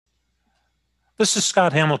This is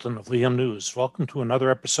Scott Hamilton of Liam News. Welcome to another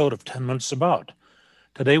episode of 10 Minutes About.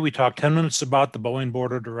 Today we talk 10 minutes about the Boeing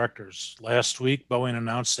Board of Directors. Last week, Boeing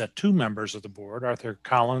announced that two members of the board, Arthur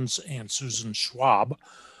Collins and Susan Schwab,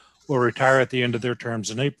 will retire at the end of their terms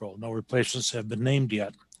in April. No replacements have been named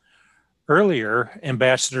yet. Earlier,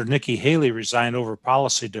 Ambassador Nikki Haley resigned over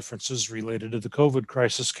policy differences related to the COVID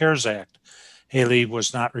Crisis CARES Act. Haley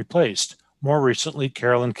was not replaced. More recently,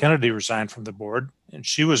 Carolyn Kennedy resigned from the board, and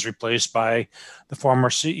she was replaced by the former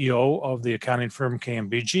CEO of the accounting firm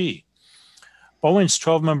KMBG. Boeing's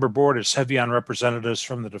 12-member board is heavy on representatives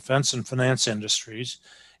from the defense and finance industries.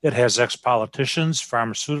 It has ex-politicians,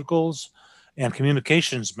 pharmaceuticals, and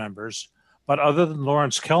communications members. But other than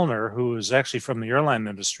Lawrence Kellner, who is actually from the airline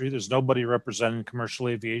industry, there's nobody representing commercial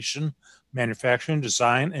aviation, manufacturing,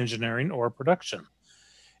 design, engineering, or production.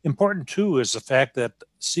 Important, too, is the fact that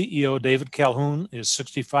CEO David Calhoun is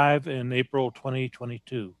 65 in April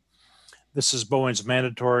 2022. This is Boeing's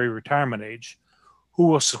mandatory retirement age. Who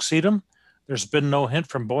will succeed him? There's been no hint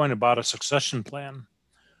from Boeing about a succession plan.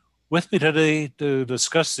 With me today to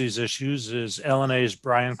discuss these issues is LNA's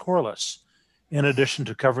Brian Corliss. In addition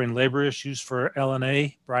to covering labor issues for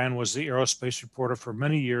LNA, Brian was the aerospace reporter for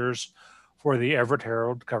many years for the Everett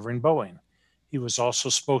Herald covering Boeing. He was also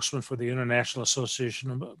spokesman for the International Association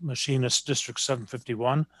of Machinists District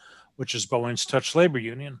 751, which is Boeing's touch labor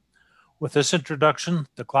union. With this introduction,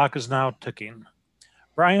 the clock is now ticking.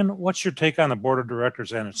 Brian, what's your take on the board of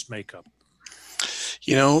directors and its makeup?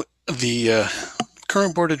 You know, the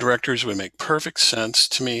current board of directors would make perfect sense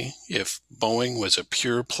to me if Boeing was a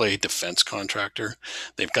pure play defense contractor.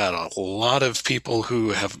 They've got a lot of people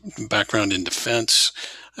who have background in defense.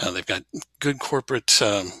 They've got good corporate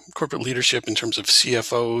leadership in terms of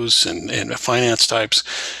CFOs and finance types.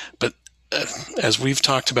 But as we've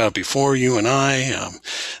talked about before, you and I,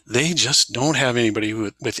 they just don't have anybody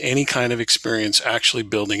with any kind of experience actually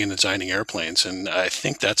building and designing airplanes. And I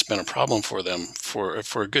think that's been a problem for them for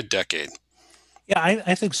a good decade. Yeah,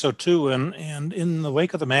 I think so too. And in the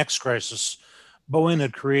wake of the MAX crisis, Boeing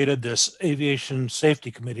had created this aviation safety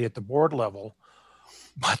committee at the board level.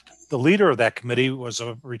 But the leader of that committee was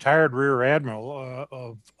a retired rear admiral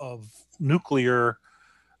of nuclear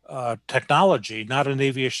technology, not an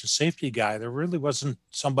aviation safety guy. There really wasn't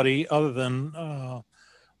somebody other than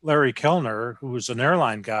Larry Kellner, who was an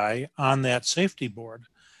airline guy, on that safety board.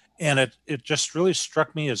 And it just really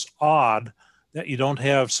struck me as odd that you don't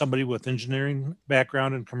have somebody with engineering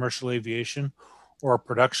background in commercial aviation or a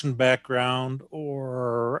production background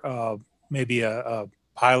or maybe a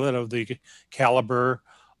pilot of the caliber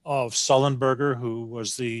of Sullenberger, who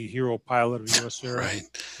was the hero pilot of U.S. Air Right.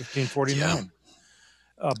 1549.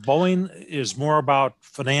 Boeing is more about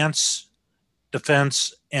finance,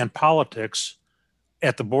 defense, and politics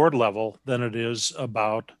at the board level than it is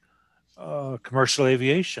about commercial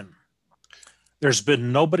aviation. There's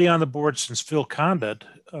been nobody on the board since Phil Condit,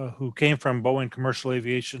 who came from Boeing Commercial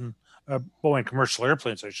Aviation, Boeing Commercial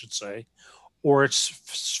Airplanes, I should say, or its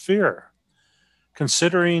sphere.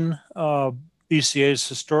 Considering BCA's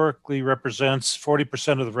historically represents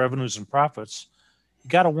 40% of the revenues and profits, you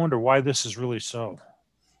got to wonder why this is really so.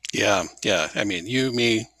 Yeah. I mean, you,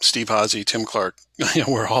 me, Steve Hazy, Tim Clark,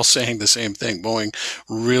 we're all saying the same thing. Boeing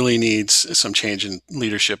really needs some change in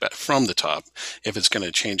leadership from the top if it's going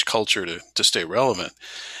to change culture to stay relevant.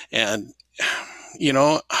 And,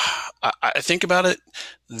 I think about it.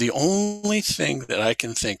 The only thing that I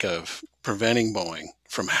can think of preventing Boeing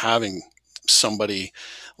from having somebody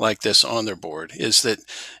like this on their board is that,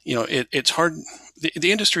 it's hard.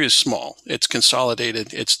 The industry is small. It's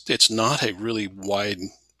consolidated. It's not a really wide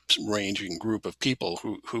ranging group of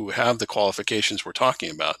people who have the qualifications we're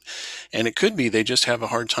talking about. And it could be they just have a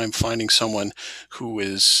hard time finding someone who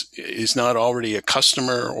is not already a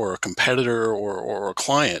customer or a competitor or a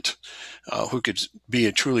client who could be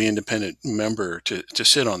a truly independent member to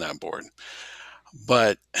sit on that board.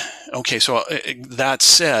 But okay, so that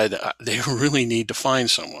said, they really need to find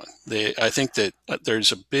someone. I think that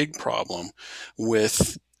there's a big problem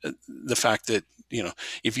with the fact that,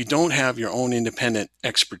 if you don't have your own independent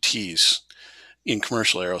expertise in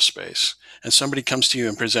commercial aerospace, and somebody comes to you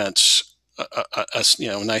and presents a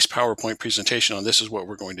nice PowerPoint presentation on this is what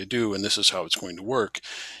we're going to do and this is how it's going to work,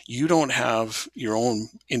 you don't have your own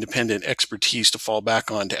independent expertise to fall back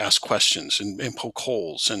on to ask questions and poke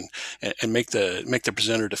holes and make the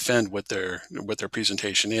presenter defend what their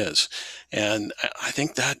presentation is. And I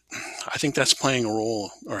think that's playing a role,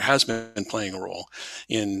 or has been playing a role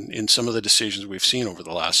in some of the decisions we've seen over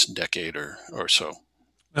the last decade or so.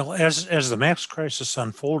 Well, as the MAX crisis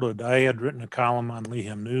unfolded, I had written a column on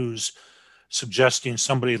Liam News suggesting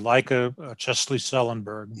somebody like a Chesley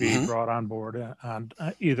Sullenberg be Hmm. brought on board on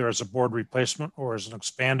either as a board replacement or as an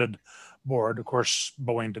expanded board. Of course,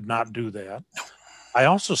 Boeing did not do that. I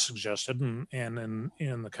also suggested, and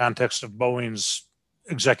in the context of Boeing's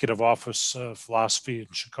executive office philosophy in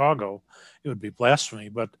Chicago, it would be blasphemy,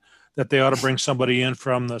 but that they ought to bring somebody in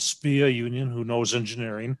from the SPIA union who knows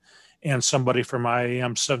engineering and somebody from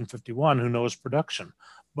IAM 751 who knows production.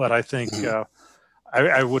 But I think Hmm.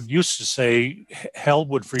 I would used to say hell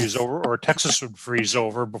would freeze over or Texas would freeze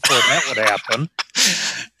over before that would happen.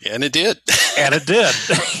 And it did. And it did.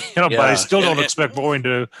 But I Yeah. still don't expect Boeing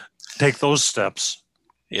to take those steps.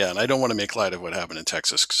 Yeah, and I don't want to make light of what happened in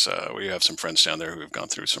Texas because we have some friends down there who have gone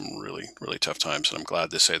through some really, really tough times, and I'm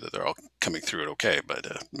glad to say that they're all coming through it okay. But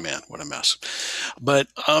man, what a mess! But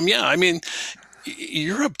yeah, I mean,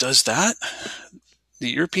 Europe does that. The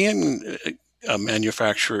European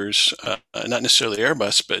manufacturers, not necessarily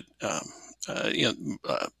Airbus, but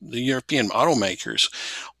the European automakers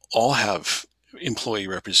all have employee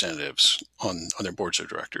representatives on their boards of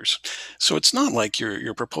directors. So it's not like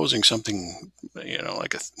you're proposing something,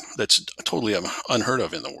 like that's totally unheard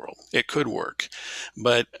of in the world. It could work,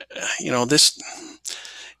 but this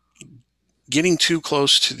getting too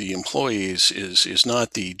close to the employees is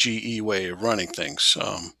not the GE way of running things.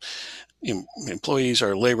 Employees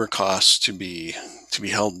are labor costs to be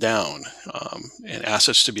held down, and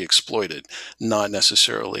assets to be exploited, not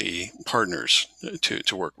necessarily partners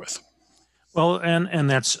to work with. Well, and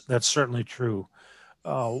that's certainly true.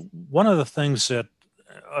 One of the things that,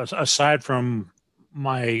 aside from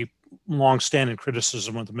my longstanding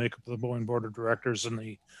criticism of the makeup of the Boeing board of directors and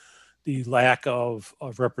the lack of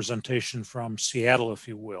representation from Seattle, if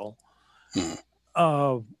you will, Mhm.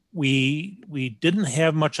 uh, we didn't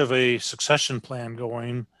have much of a succession plan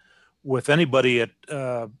going with anybody at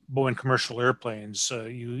Boeing Commercial Airplanes.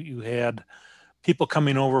 You had people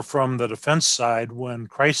coming over from the defense side when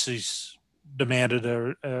crises demanded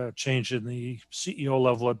a change in the CEO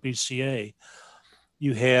level at BCA.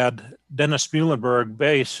 You had Dennis Muhlenberg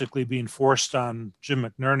basically being forced on Jim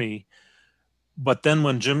McNerney. But then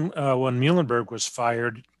when Muhlenberg was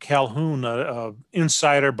fired, Calhoun, a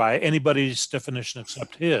insider by anybody's definition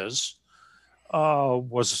except his,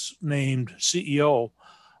 was named CEO.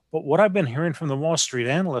 But what I've been hearing from the Wall Street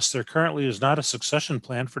analysts, there currently is not a succession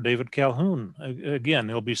plan for David Calhoun. Again,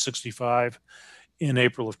 he'll be 65 in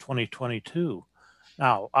April of 2022.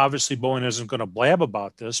 Now, obviously, Boeing isn't going to blab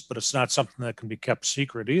about this, but it's not something that can be kept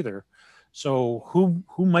secret either. So,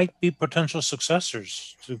 who might be potential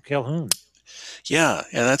successors to Calhoun? Yeah,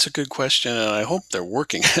 and that's a good question, and I hope they're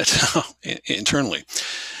working it internally.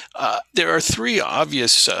 There are three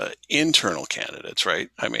obvious internal candidates, right?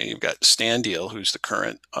 I mean, you've got Stan Deal, who's the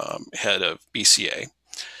current head of BCA.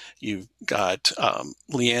 You've got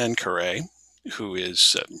Leanne Carre, who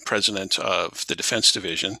is president of the Defense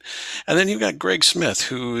Division. And then you've got Greg Smith,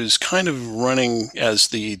 who is kind of running as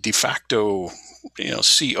the de facto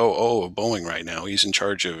COO of Boeing right now. He's in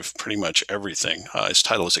charge of pretty much everything. His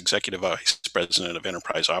title is Executive Vice President of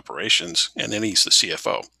Enterprise Operations, and then he's the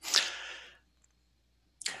CFO.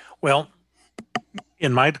 Well,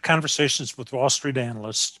 in my conversations with Wall Street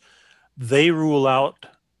analysts, they rule out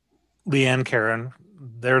Leanne Karen.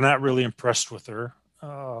 They're not really impressed with her.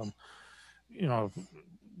 Um, you know,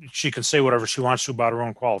 she can say whatever she wants to about her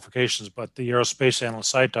own qualifications, but the aerospace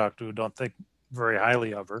analysts I talk to don't think very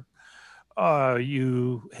highly of her.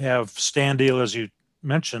 You have Stan Deal, as you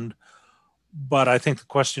mentioned, but I think the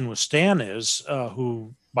question with Stan is,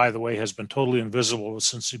 who, by the way, has been totally invisible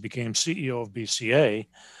since he became CEO of BCA,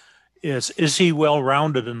 is he well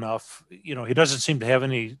rounded enough? He doesn't seem to have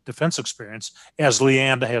any defense experience, as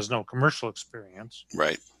Leanda has no commercial experience.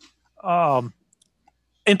 Right. Um,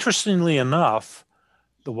 Interestingly enough,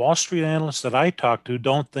 the Wall Street analysts that I talk to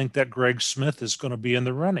don't think that Greg Smith is going to be in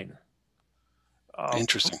the running,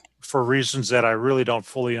 Interesting. for reasons that I really don't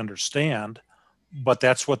fully understand. But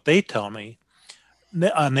that's what they tell me.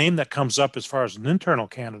 A name that comes up as far as an internal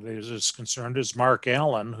candidate is concerned is Mark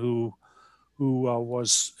Allen, who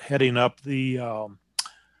was heading up the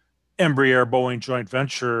Embraer Boeing joint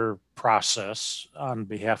venture process on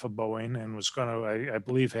behalf of Boeing, and was going to, I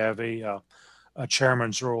believe, have a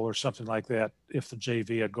chairman's role or something like that if the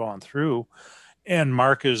JV had gone through. And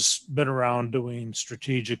Mark has been around doing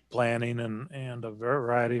strategic planning and a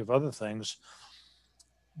variety of other things,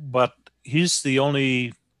 but he's the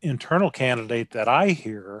only internal candidate that I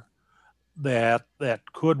hear that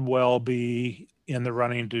could well be in the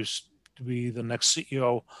running to be the next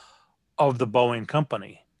CEO of the Boeing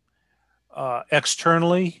company.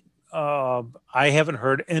 Externally, I haven't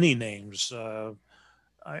heard any names.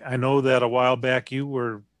 I know that a while back you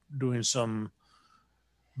were doing some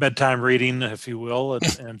bedtime reading, if you will,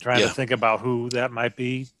 and trying to Yeah. think about who that might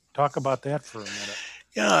be. Talk about that for a minute.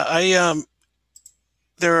 Yeah.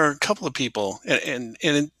 There are a couple of people, and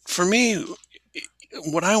for me,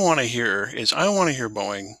 what I want to hear is I want to hear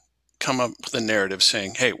Boeing come up with a narrative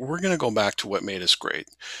saying, "Hey, we're going to go back to what made us great.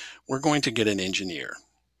 We're going to get an engineer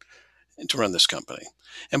to run this company."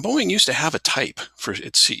 And Boeing used to have a type for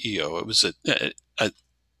its CEO. It was a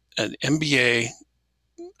an MBA.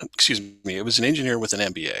 Excuse me. It was an engineer with an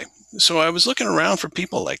MBA. So I was looking around for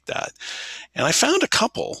people like that, and I found a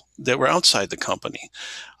couple that were outside the company.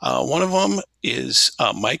 One of them is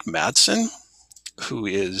Mike Madsen, who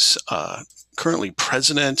is currently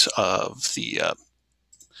president of the uh,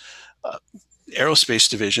 aerospace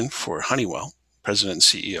division for Honeywell, president and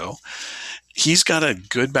CEO. He's got a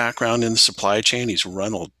good background in the supply chain. He's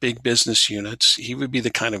run big business units. He would be the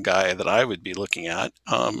kind of guy that I would be looking at.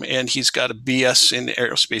 And he's got a BS in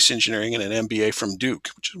aerospace engineering and an MBA from Duke,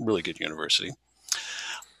 which is a really good university.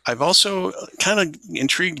 I've also kind of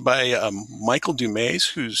intrigued by Michael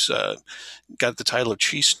Dumays, who's got the title of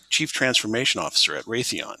Chief Transformation Officer at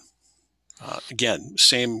Raytheon. Again,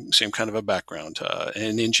 same kind of a background,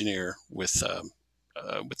 an engineer with the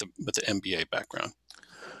MBA background.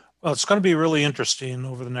 Well, it's going to be really interesting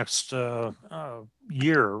over the next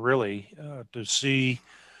year, really, to see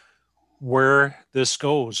where this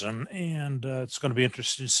goes, and it's going to be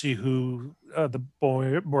interesting to see who the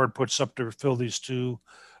board puts up to fill these two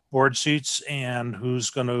board seats, and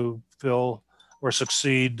who's going to fill or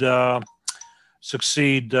succeed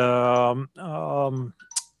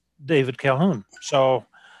David Calhoun.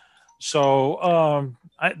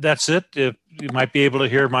 That's it. You might be able to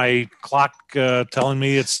hear my clock telling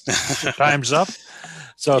me it's time's up.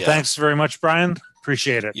 So Yeah, thanks very much, Brian.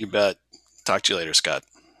 Appreciate it. you bet. Talk to you later, Scott.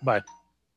 Bye.